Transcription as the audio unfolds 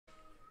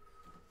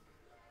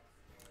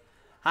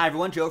Hi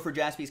everyone, Joe for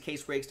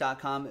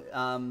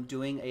jaspyscasebreaks.com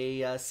doing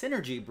a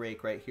synergy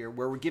break right here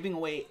where we're giving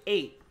away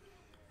 8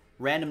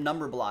 random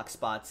number block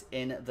spots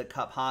in the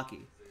Cup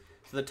Hockey.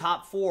 So the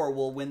top 4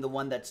 will win the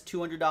one that's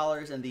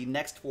 $200 and the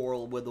next 4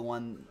 will win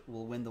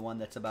the one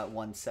that's about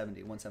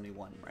 170,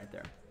 171 right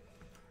there.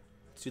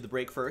 Let's do the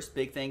break first.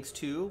 Big thanks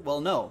to,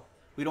 well no,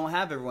 we don't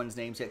have everyone's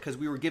names yet because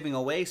we were giving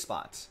away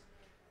spots.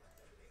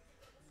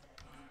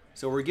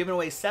 So we're giving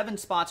away 7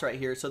 spots right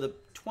here. So the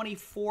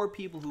 24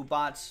 people who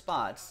bought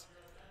spots,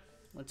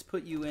 let's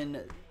put you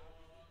in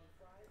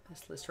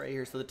this list right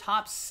here. So the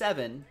top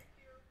 7,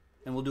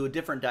 and we'll do a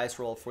different dice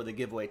roll for the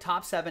giveaway.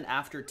 Top 7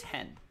 after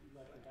 10.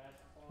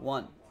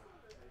 1,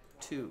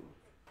 2,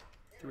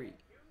 3,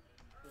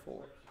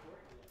 4,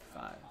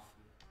 5,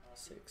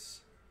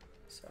 6,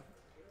 7,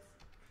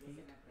 8,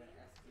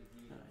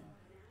 9.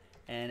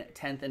 And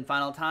 10th and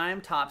final time,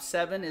 top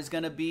 7 is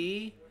going to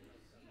be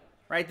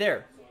right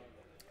there.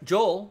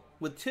 Joel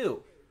with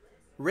 2.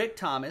 Rick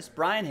Thomas,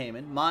 Brian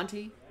Heyman,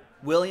 Monty,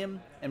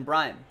 William, and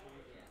Brian.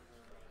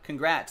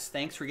 Congrats.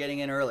 Thanks for getting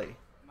in early.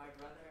 My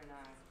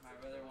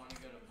brother want to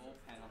go to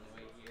bullpen on the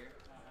way here.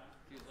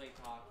 He was late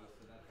to hockey,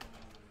 so that's when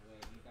I'm on the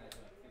way. You guys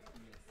are like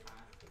 15 minutes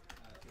past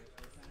here at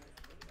Sports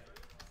Center.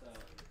 So,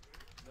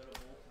 go to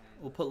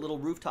bullpen. We'll put little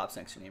rooftops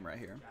next to your name right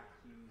here. Young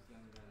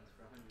Guns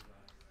for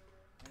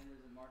 $100. And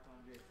there's a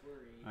Marc-Andre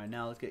Fleury. All right,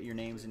 now let's get your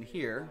names in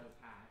here.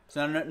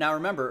 So now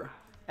remember,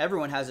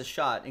 everyone has a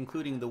shot,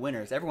 including the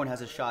winners. Everyone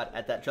has a shot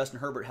at that Justin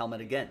Herbert helmet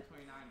again,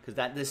 because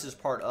this is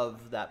part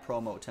of that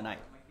promo tonight.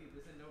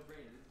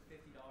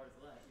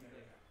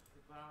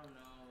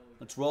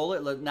 Let's roll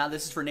it. Now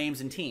this is for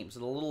names and teams. So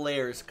the little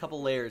layers, a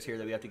couple layers here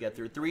that we have to get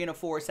through. 3 and a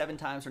 4, 7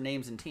 times for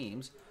names and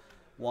teams.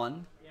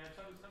 1,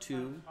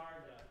 2,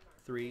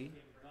 3,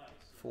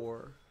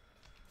 4,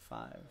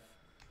 5,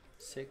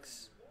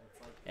 6,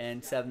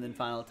 and 7th and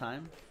final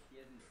time.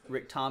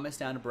 Rick Thomas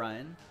down to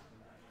Brian.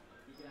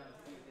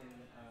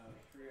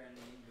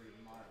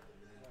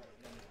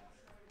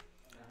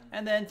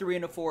 And then 3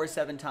 and a 4,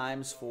 7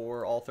 times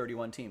for all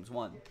 31 teams.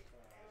 1,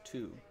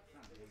 2,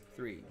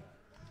 3,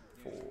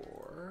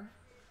 4,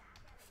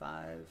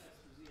 5,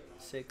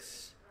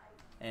 6,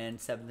 and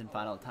 7th and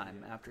final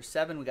time. After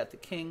 7, we got the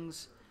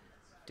Kings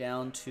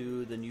down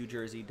to the New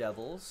Jersey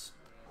Devils.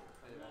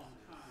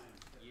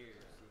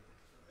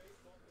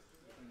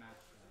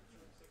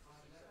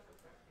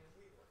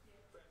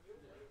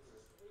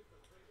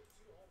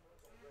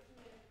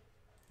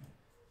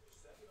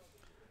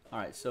 All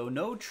right, so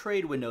no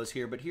trade windows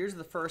here, but here's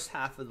the first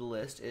half of the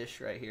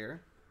list-ish right here.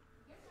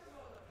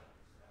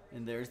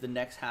 And there's the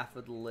next half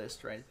of the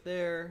list right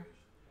there.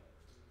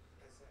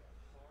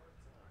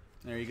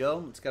 There you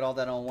go. Let's get all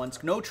that on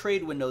once. No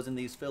trade windows in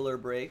these filler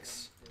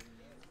breaks.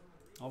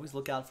 Always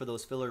look out for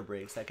those filler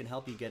breaks. That can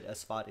help you get a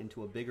spot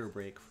into a bigger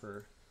break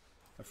for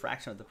a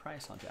fraction of the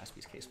price on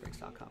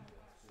jaspyscasebreaks.com.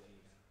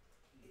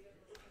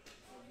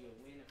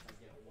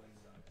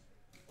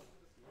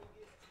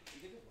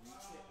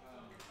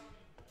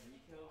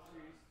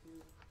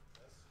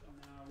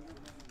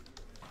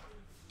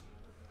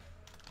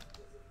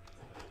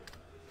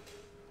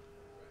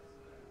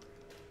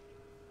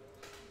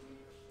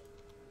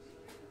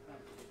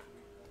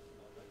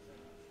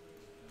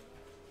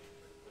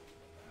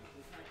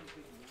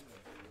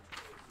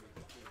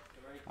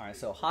 All right,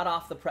 so hot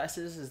off the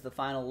presses is the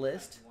final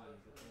list.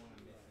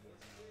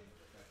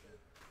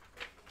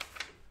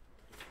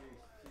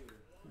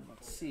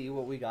 Let's see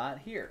what we got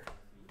here.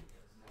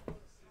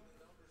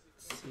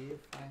 Let's see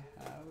if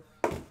I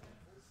have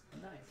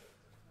a knife.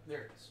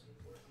 There it is.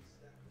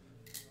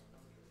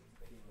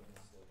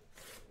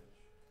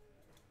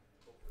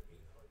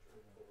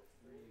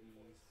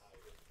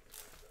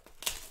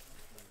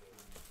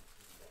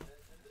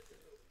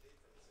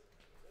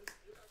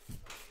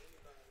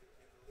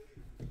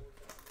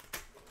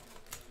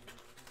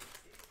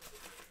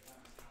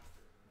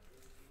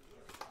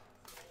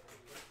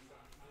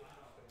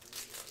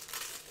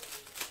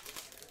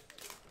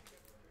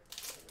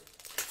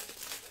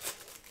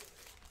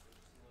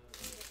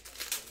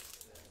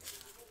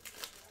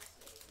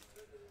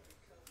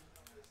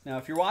 Now,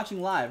 if you're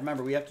watching live,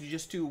 remember, we have to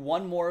just do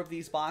 1 more of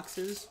these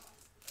boxes,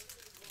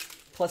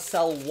 plus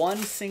sell 1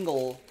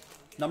 single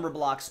number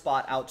block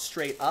spot out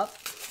straight up,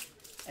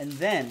 and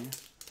then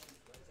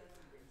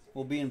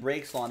we'll be in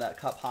breaks on that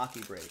Cup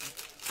Hockey break.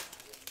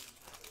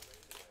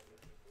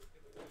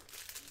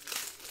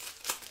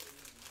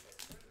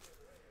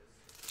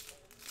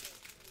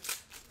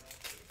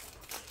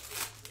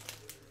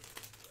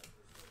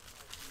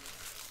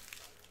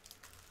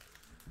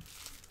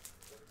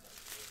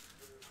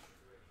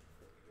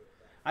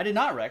 I did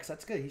not, Rex.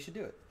 That's good. He should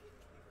do it.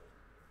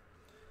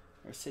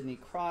 There's Sidney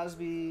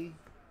Crosby.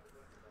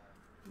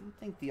 I don't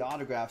think the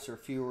autographs are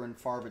fewer and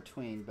far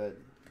between, but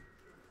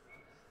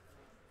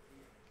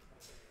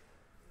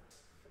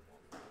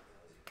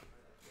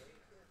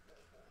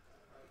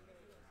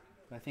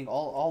I think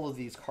all of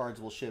these cards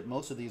will ship.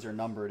 Most of these are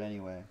numbered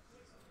anyway.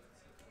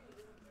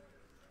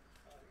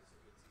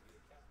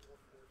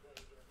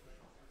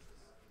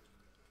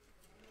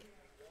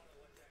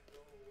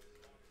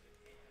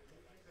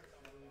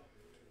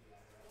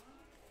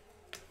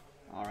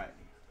 All right.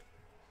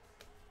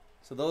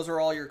 So those are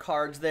all your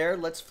cards there.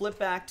 Let's flip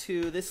back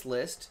to this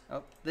list.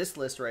 Oh, this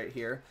list right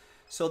here.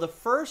 So the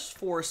first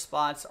 4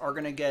 spots are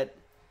going to get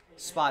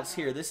spots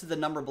here. This is the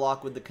number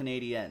block with the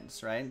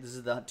Canadiens, right? This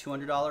is the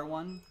 $200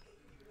 one.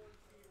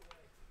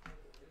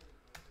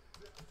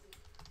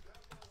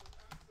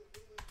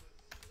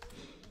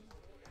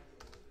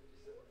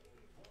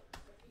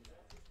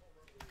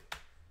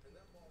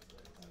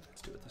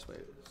 Let's do it this way.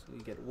 So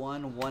you get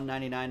one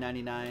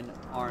 $199.99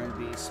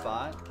 R&B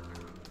spot.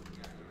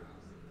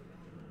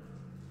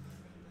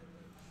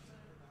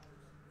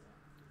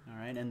 All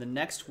right, and the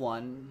next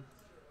one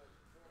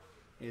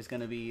is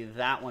going to be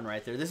that one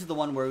right there. This is the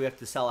one where we have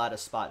to sell out a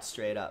spot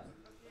straight up.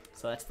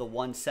 So that's the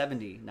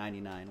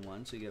 $170.99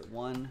 one. So you get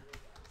one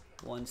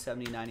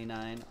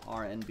 $170.99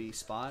 RNB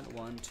spot.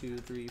 1, 2,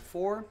 3,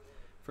 4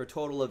 for a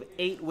total of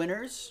 8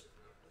 winners.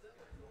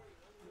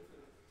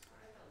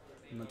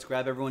 And let's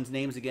grab everyone's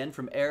names again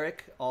from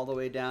Eric all the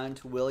way down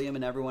to William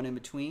and everyone in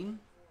between.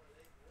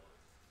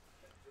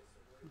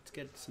 Let's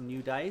get some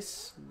new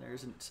dice.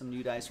 There's some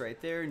new dice right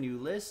there. New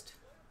list.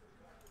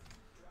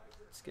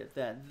 Let's get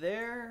that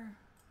there.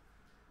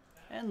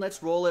 And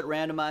let's roll it,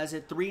 randomize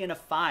it. 3 and a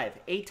 5,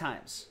 8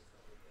 times.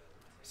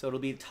 So it'll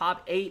be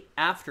top 8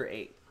 after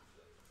 8.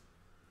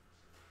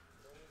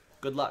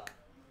 Good luck.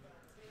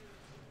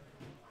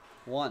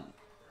 1,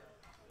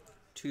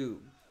 2,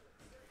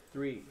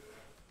 3,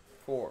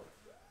 4,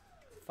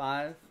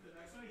 5,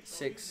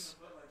 6,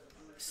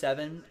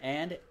 7,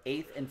 and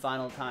 8th and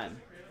final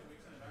time.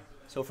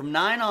 So from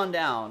 9 on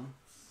down,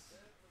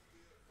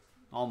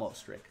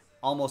 almost, Rick.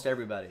 Almost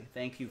everybody.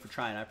 Thank you for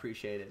trying. I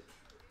appreciate it.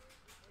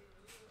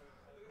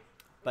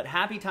 But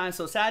happy times.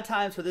 So sad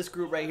times for this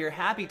group right here.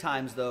 Happy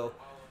times, though,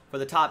 for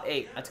the top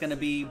 8. That's going to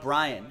be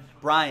Brian,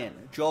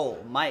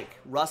 Joel, Mike,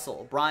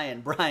 Russell,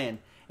 Brian,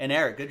 and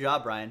Eric. Good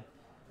job, Brian.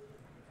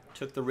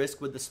 Took the risk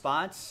with the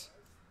spots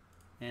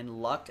and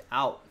lucked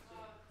out.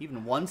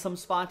 Even won some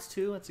spots,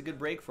 too. That's a good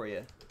break for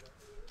you.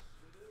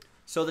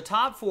 So the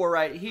top 4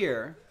 right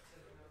here,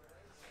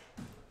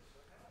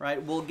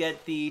 right, will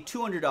get the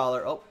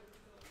 $200,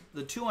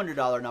 the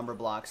 $200 number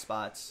block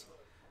spots.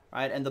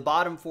 Right, and the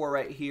bottom 4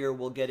 right here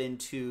will be in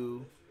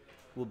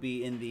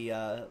the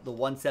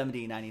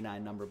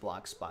 $170.99 number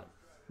block spot.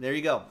 There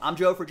you go. I'm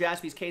Joe for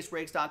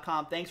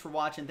JaspysCaseBreaks.com. Thanks for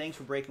watching. Thanks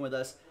for breaking with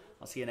us.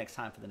 I'll see you next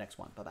time for the next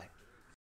one. Bye-bye.